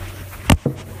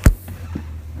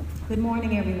Good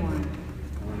morning, everyone.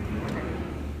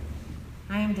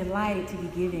 I am delighted to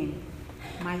be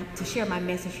to share my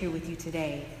message here with you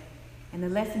today. And the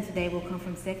lesson today will come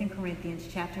from 2 Corinthians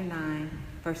chapter 9,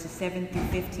 verses 7 through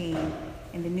 15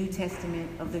 in the New Testament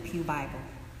of the Pew Bible.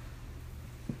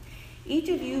 Each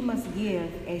of you must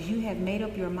give as you have made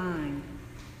up your mind,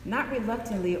 not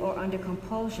reluctantly or under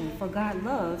compulsion, for God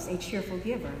loves a cheerful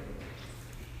giver.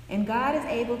 And God is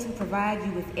able to provide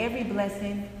you with every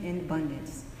blessing in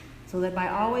abundance, so that by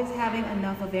always having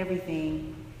enough of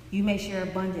everything, you may share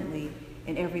abundantly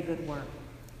in every good work.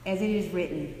 As it is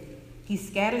written, He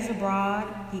scatters abroad,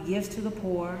 He gives to the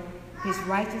poor, His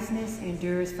righteousness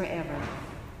endures forever.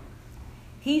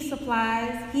 He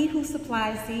who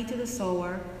supplies seed to the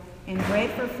sower and bread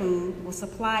for food will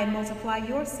supply and multiply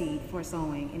your seed for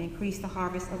sowing and increase the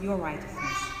harvest of your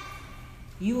righteousness.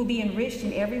 You will be enriched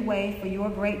in every way for your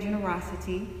great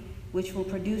generosity, which will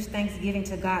produce thanksgiving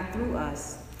to God through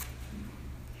us.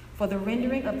 For the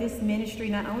rendering of this ministry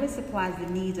not only supplies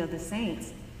the needs of the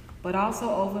saints, but also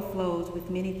overflows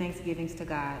with many thanksgivings to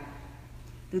God.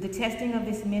 Through the testing of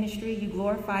this ministry, you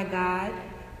glorify God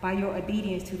by your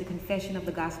obedience to the confession of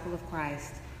the gospel of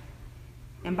Christ,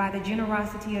 and by the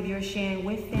generosity of your sharing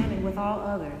with them and with all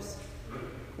others,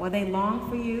 while they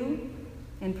long for you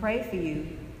and pray for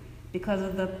you because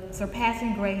of the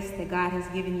surpassing grace that God has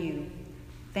given you.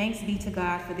 Thanks be to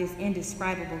God for this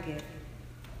indescribable gift.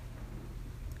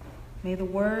 May the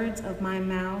words of my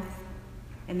mouth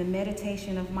and the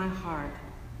meditation of my heart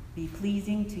be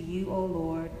pleasing to you, O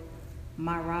Lord,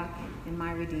 my rock and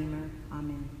my redeemer.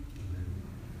 Amen.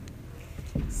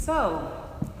 So,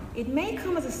 it may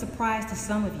come as a surprise to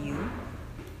some of you,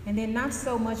 and then not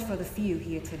so much for the few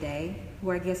here today,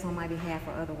 who I guess on my behalf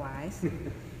or otherwise,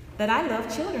 that I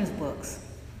love children's books.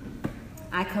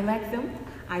 I collect them,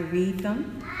 I read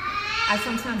them, I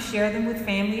sometimes share them with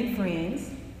family and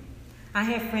friends. I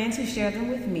have friends who share them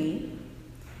with me.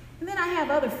 And then I have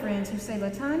other friends who say,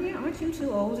 LaTanya, aren't you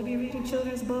too old to be reading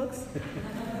children's books?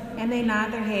 And they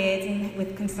nod their heads and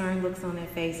with concerned looks on their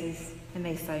faces, and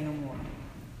they say no more.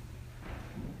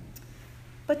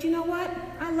 But you know what?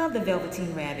 I love the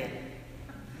Velveteen Rabbit.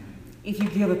 If You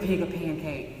Give a Pig a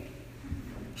Pancake,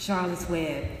 Charlotte's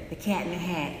Web, The Cat in the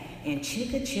Hat, and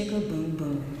Chicka Chicka Boom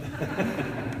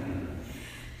Boom.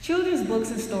 Children's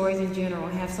books and stories in general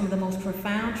have some of the most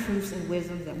profound truths and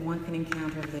wisdoms that one can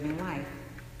encounter in living life.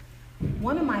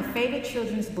 One of my favorite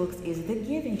children's books is The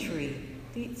Giving Tree.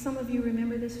 Do some of you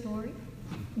remember this story?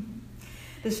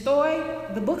 The story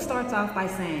starts off by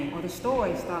saying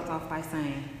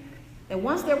that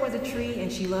once there was a tree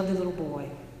and she loved a little boy.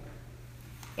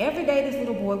 Every day this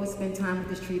little boy would spend time with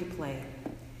this tree to play.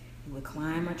 He would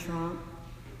climb her trunk,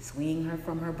 swing her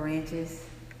from her branches,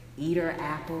 eat her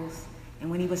apples, and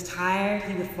when he was tired,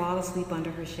 he would fall asleep under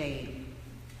her shade.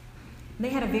 And they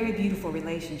had a very beautiful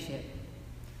relationship.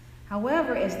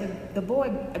 However, as the boy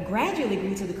gradually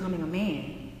grew to becoming a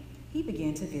man, he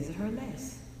began to visit her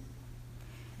less.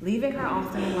 Leaving her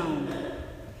often alone,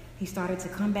 he started to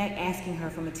come back asking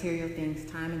her for material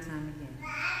things time and time again.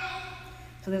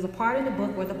 So there's a part in the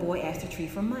book where the boy asks the tree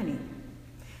for money.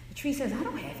 The tree says, I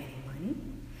don't have any money,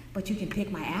 but you can pick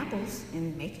my apples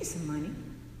and make you some money.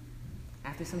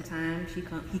 After some time,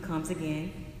 he comes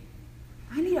again.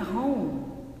 I need a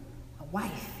home, a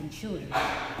wife, and children.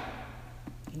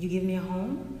 Can you give me a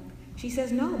home? She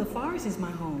says, no, the forest is my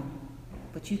home,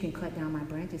 but you can cut down my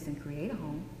branches and create a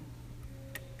home.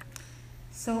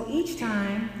 So each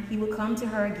time, he would come to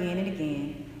her again and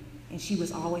again, and she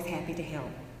was always happy to help.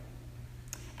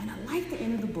 And I like the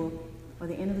end of the book, or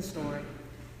the end of the story,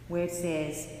 where it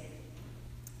says,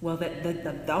 well,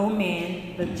 the old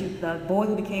man, the boy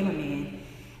who became a man,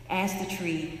 asked the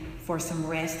tree for some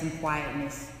rest and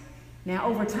quietness. Now,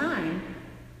 over time,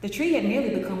 the tree had nearly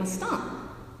become a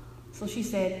stump. So she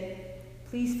said,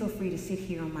 please feel free to sit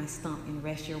here on my stump and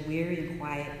rest your weary and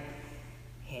quiet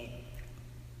head.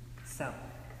 So,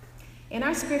 in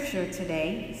our scripture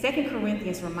today, 2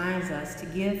 Corinthians reminds us to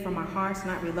give from our hearts,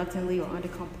 not reluctantly or under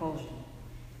compulsion,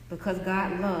 because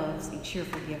God loves a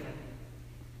cheerful giver.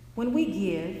 When we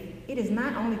give, it is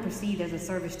not only perceived as a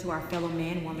service to our fellow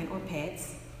man, woman, or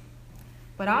pets,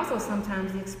 but also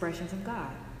sometimes the expressions of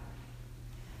God.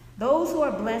 Those who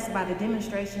are blessed by the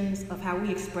demonstrations of how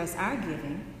we express our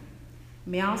giving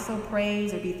may also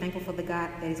praise or be thankful for the God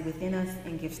that is within us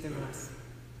and gives through us.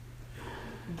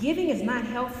 Giving is not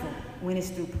helpful when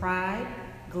it's through pride,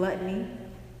 gluttony,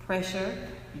 pressure,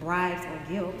 bribes, or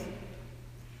guilt.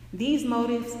 These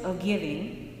motives of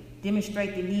giving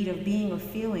demonstrate the need of being or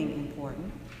feeling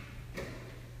important,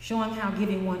 showing how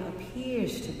giving one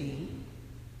appears to be,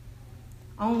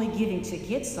 only giving to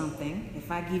get something.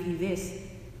 If I give you this,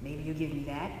 Maybe you'll give me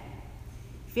that.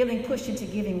 Feeling pushed into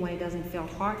giving when it doesn't feel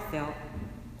heartfelt.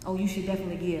 Oh, you should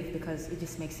definitely give because it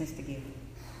just makes sense to give.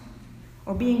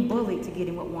 Or being bullied to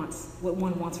getting what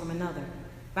one wants from another.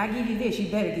 If I give you this, you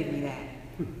better give me that.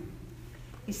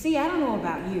 You see, I don't know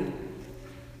about you,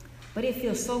 but it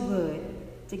feels so good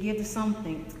to give to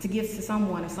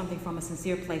someone or something from a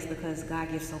sincere place because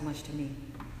God gives so much to me.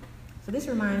 So this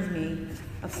reminds me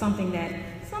of something that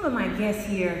some of my guests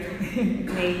here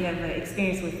may have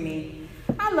experienced with me.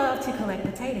 I love to collect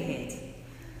potato heads.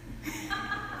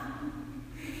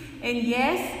 And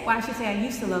yes, well, I should say I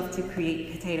used to love to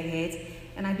create potato heads.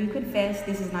 And I do confess,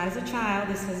 this is not as a child,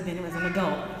 this has been as an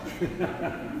adult.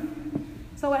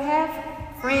 So I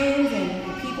have friends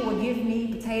and people would give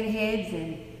me potato heads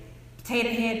and potato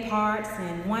head parts.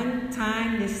 And one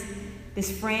time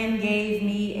this friend gave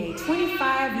me a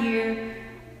 25-year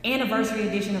anniversary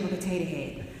edition of a potato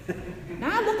head.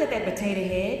 Now I looked at that potato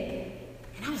head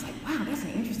and I was like, wow, that's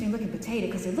an interesting looking potato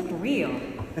because it looked real.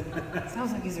 So I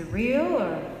was like, is it real?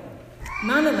 Or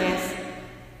nonetheless,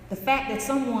 the fact that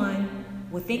someone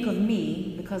would think of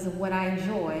me because of what I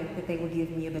enjoy, that they would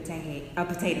give me a potato head,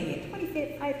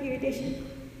 25-year edition.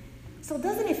 So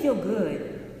doesn't it feel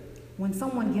good when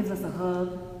someone gives us a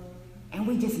hug and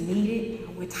we just need it,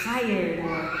 or we're tired,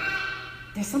 or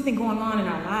there's something going on in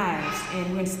our lives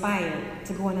and we're inspired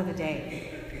to go another day?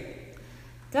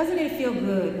 Doesn't it feel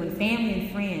good when family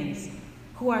and friends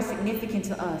who are significant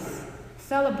to us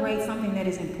celebrate something that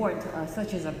is important to us,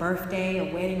 such as a birthday,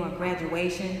 a wedding, or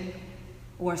graduation,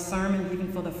 or a sermon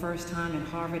given for the first time in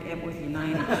Harvard Epworth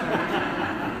United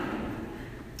Church?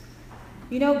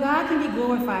 You know, God can be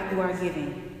glorified through our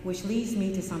giving, which leads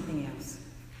me to something else.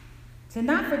 To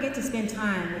not forget to spend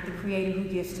time with the Creator who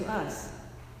gives to us.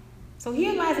 So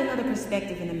here lies another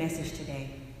perspective in the message today.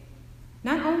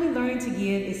 Not only learning to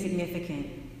give is significant,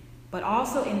 but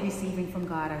also in receiving from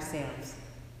God ourselves.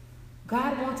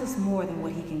 God wants us more than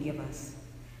what He can give us.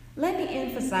 Let me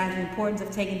emphasize the importance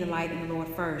of taking delight in the Lord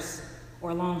first, or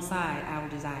alongside our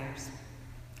desires.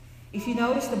 If you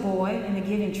notice, the boy in the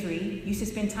giving tree used to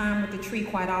spend time with the tree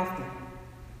quite often.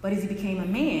 But as he became a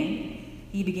man,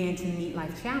 he began to meet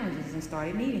life challenges and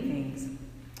started needing things.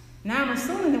 Now I'm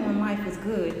assuming that when life was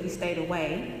good, he stayed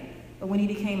away. But when he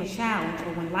became a challenge,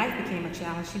 or when life became a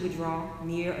challenge, he would draw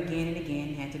near again and again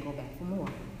and had to go back for more.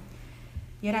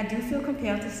 Yet I do feel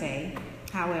compelled to say,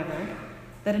 however,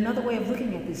 that another way of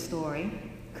looking at this story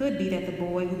could be that the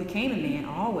boy who became a man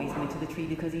always went to the tree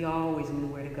because he always knew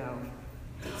where to go.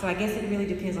 So I guess it really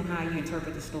depends on how you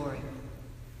interpret the story.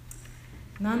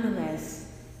 Nonetheless,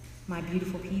 my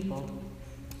beautiful people,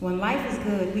 when life is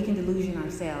good, we can delusion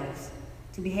ourselves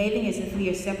to behaving as if we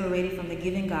are separated from the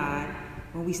giving God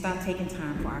when we stop taking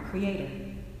time for our Creator.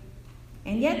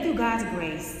 And yet, through God's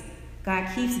grace,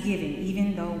 God keeps giving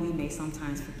even though we may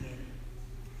sometimes forget.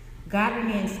 God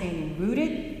remains standing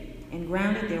rooted and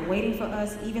grounded there waiting for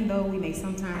us, even though we may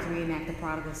sometimes reenact the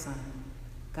prodigal son.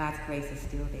 God's grace is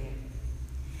still there.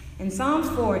 In Psalms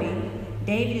 40,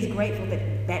 David is grateful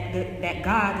that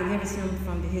God delivers him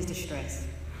from his distress.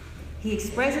 He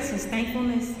expresses his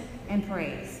thankfulness and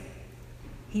praise.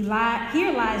 Here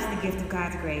lies the gift of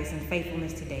God's grace and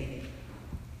faithfulness to David.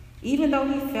 Even though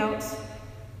he felt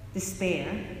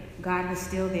despair, God was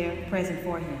still there present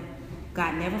for him.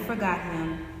 God never forgot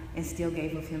him and still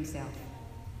gave of himself.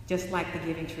 Just like the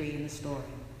giving tree in the story.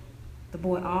 The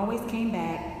boy always came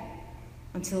back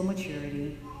until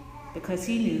maturity because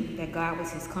he knew that God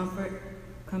was his comfort,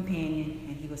 companion,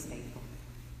 and he was faithful.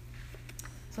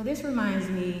 So this reminds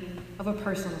me of a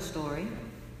personal story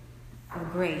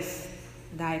of grace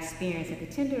that I experienced at the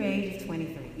tender age of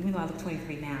 23. Even though I look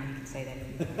 23 now, you can say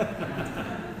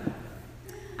that.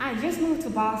 I just moved to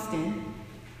Boston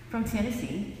from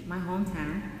Tennessee, my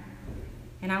hometown,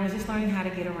 and I was just learning how to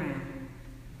get around.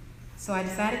 So I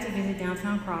decided to visit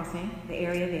Downtown Crossing, the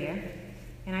area there,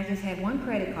 and I just had one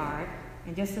credit card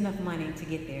and just enough money to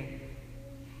get there.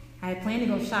 I had planned to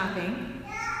go shopping.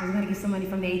 I was going to get some money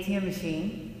from the ATM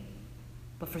machine,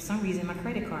 but for some reason my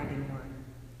credit card didn't work.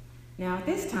 Now at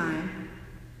this time,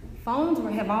 phones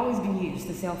have always been used,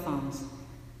 the cell phones.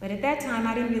 But at that time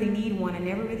I didn't really need one. I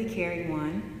never really carried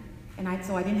one,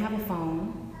 so I didn't have a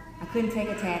phone. I couldn't take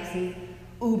a taxi.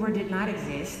 Uber did not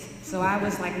exist. So I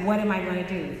was like, what am I going to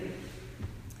do?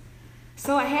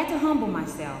 So I had to humble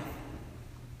myself.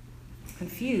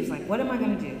 Confused, like, what am I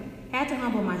going to do? Had to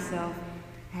humble myself.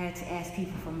 I had to ask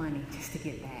people for money just to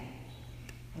get back.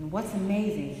 And what's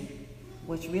amazing,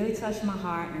 what's really touched my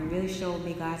heart and really showed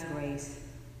me God's grace,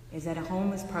 is that a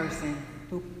homeless person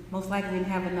who most likely didn't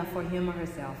have enough for him or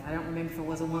herself, I don't remember if it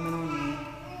was a woman or a man,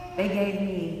 they gave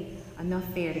me enough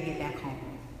fare to get back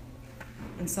home.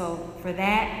 And so for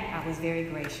that, I was very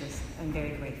gracious and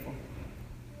very grateful.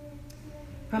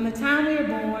 From the time we were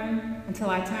born until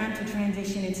our time to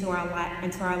transition into our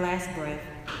last breath,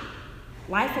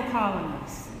 life will call on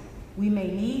us. We may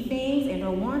need things and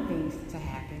or want things to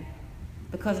happen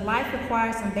because life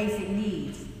requires some basic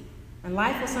needs, and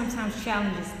life will sometimes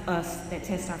challenge us that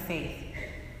test our faith.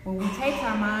 When we take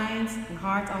our minds and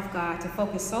hearts off God to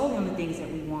focus solely on the things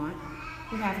that we want,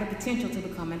 we have the potential to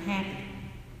become unhappy.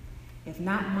 If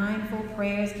not mindful,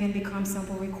 prayers can become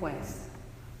simple requests.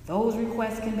 Those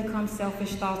requests can become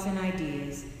selfish thoughts and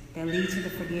ideas that lead to the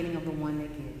forgetting of the one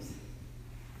that gives.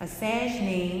 A sage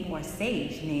name,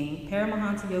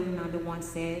 Paramahansa Yogananda once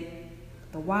said,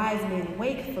 "The wise man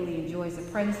wakefully enjoys the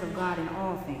presence of God in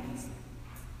all things."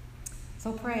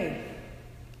 So pray,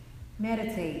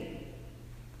 meditate,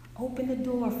 open the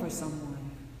door for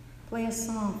someone, play a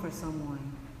song for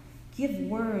someone, give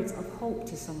words of hope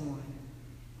to someone,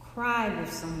 cry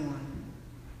with someone,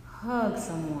 hug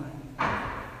someone,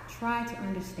 try to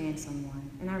understand someone.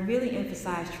 And I really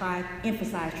emphasize trying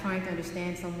to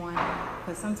understand someone,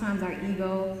 because sometimes our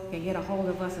ego can get a hold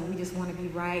of us and we just want to be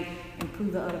right and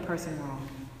prove the other person wrong.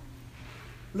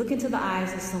 Look into the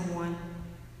eyes of someone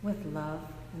with love,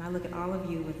 and I look at all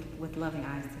of you with loving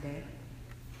eyes today.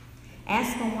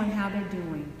 Ask someone how they're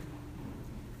doing.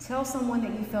 Tell someone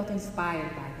that you felt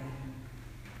inspired by them.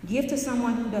 Give to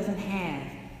someone who doesn't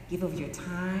have. Give of your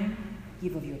time,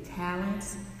 give of your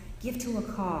talents, give to a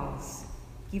cause,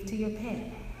 give to your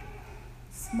pet.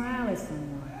 Smile at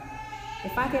someone.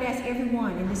 If I could ask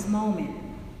everyone in this moment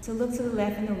to look to the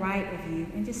left and the right of you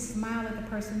and just smile at the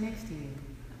person next to you.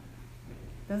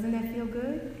 Doesn't that feel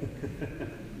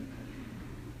good?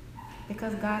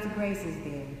 Because God's grace is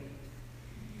there.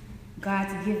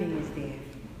 God's giving is there.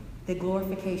 The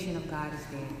glorification of God is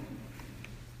there.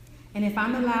 And if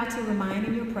I'm allowed to remind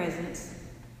in your presence,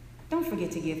 don't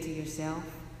forget to give to yourself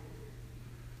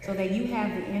so that you have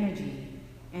the energy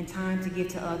and time to give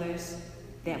to others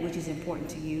that which is important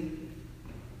to you.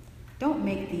 Don't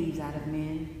make thieves out of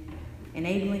men,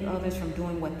 enabling others from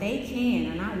doing what they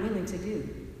can or not willing to do.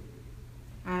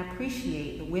 I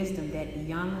appreciate the wisdom that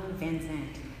Iyanla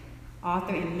Vanzant,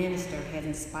 author and minister, has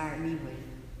inspired me with,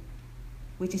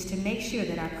 which is to make sure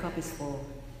that our cup is full.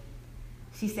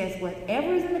 She says,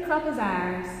 whatever is in the cup is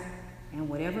ours, and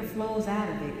whatever flows out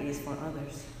of it is for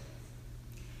others.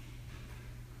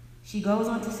 She goes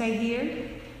on to say here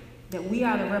that we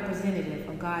are the representative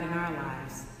of God in our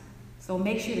lives. So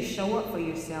make sure to show up for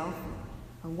yourself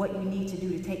and what you need to do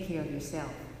to take care of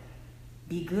yourself.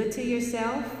 Be good to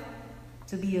yourself,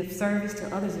 to be of service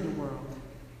to others in the world.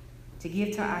 To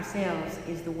give to ourselves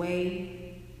is the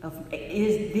way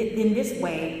in this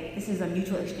way, this is a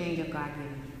mutual exchange of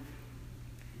God-given.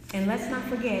 And let's not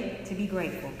forget to be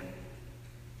grateful.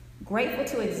 Grateful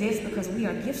to exist because we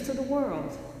are gifts to the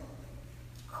world.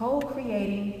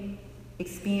 Co-creating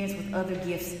experience with other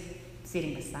gifts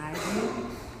sitting beside you,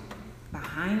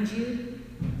 behind you,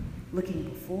 looking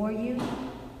before you,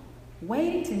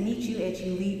 waiting to meet you as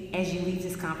you leave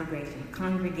this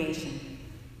congregation.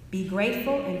 Be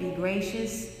grateful and be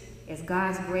gracious as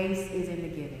God's grace is in the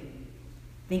giving.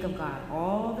 Think of God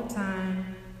all the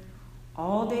time,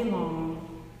 all day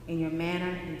long, in your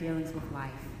manner and dealings with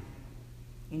life,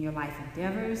 in your life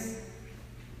endeavors,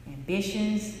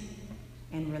 ambitions,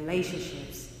 and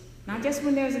relationships. Not just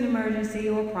when there's an emergency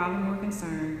or a problem or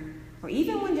concern, or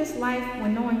even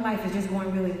when knowing life is just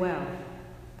going really well,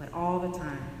 but all the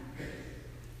time.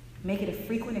 Make it a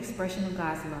frequent expression of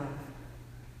God's love.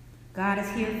 God is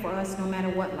here for us no matter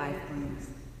what life brings.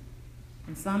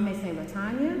 And some may say,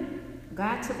 LaTanya,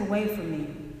 God took away from me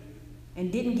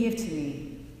and didn't give to me.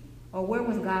 Or where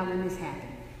was God when this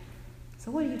happened?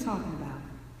 So what are you talking about?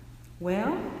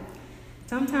 Well,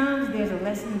 sometimes there's a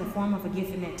lesson in the form of a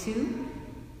gift in that too,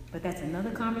 but that's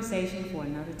another conversation for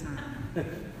another time.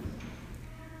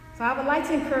 So I would like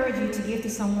to encourage you to give to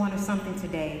someone or something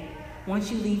today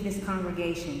once you leave this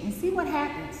congregation and see what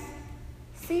happens.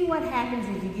 See what happens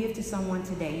if you give to someone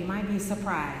today. You might be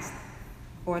surprised,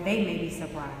 or they may be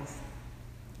surprised.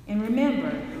 And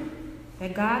remember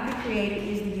that God the Creator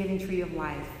is the giving tree of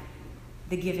life,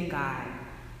 the giving God.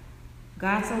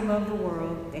 God so loved the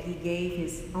world that he gave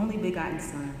his only begotten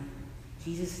Son,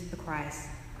 Jesus the Christ.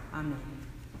 Amen.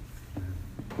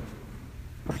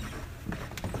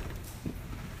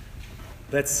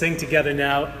 Let's sing together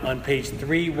now on page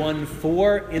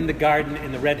 314, In the Garden,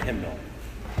 in the red hymnal.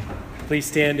 Please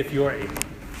stand if you are able.